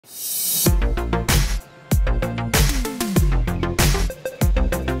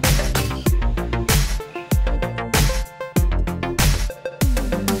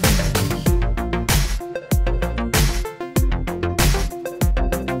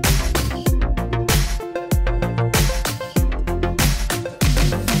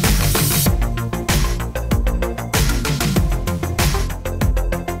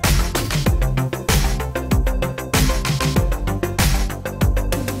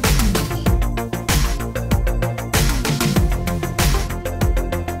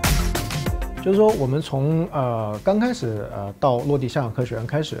就是说，我们从刚开始到落地香港科学园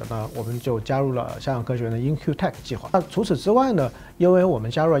开始呢，我们就加入了香港科学园的 incubate 计划。那除此之外呢，因为我们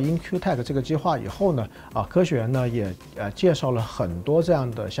加入了 incubate 这个计划以后呢，科学园呢也介绍了很多这样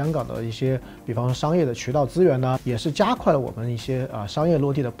的香港的一些，比方说商业的渠道资源呢，也是加快了我们一些商业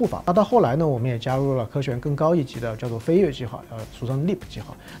落地的步伐。那到后来呢，我们也加入了科学园更高一级的叫做飞跃计划，俗称 LEAP 计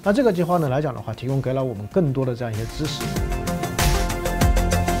划。那这个计划呢来讲的话，提供给了我们更多的这样一些支持。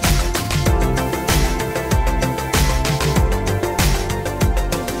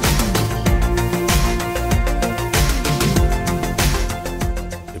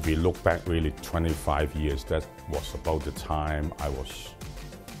If we look back really 25 years, that was about the time I was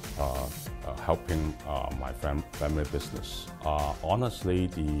helping my family business. Honestly,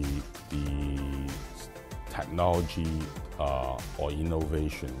 the technology or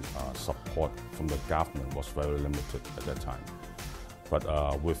innovation support from the government was very limited at that time. But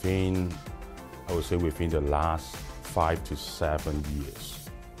I would say within the last 5 to 7 years,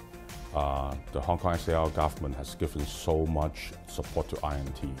 the Hong Kong SAR government has given so much support to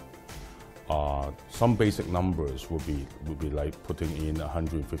INT. Some basic numbers would be like putting in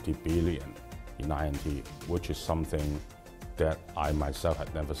 150 billion in INT, which is something that I myself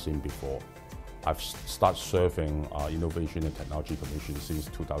had never seen before. I've started serving Innovation and Technology Commission since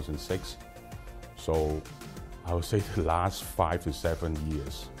 2006. So I would say the last 5 to 7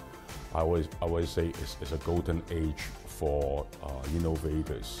 years, I always say it's a golden age for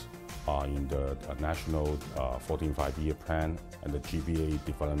innovators in the National 14th Five-Year Plan and the GBA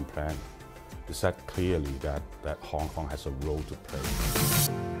Development Plan. It said clearly that Hong Kong has a role to play.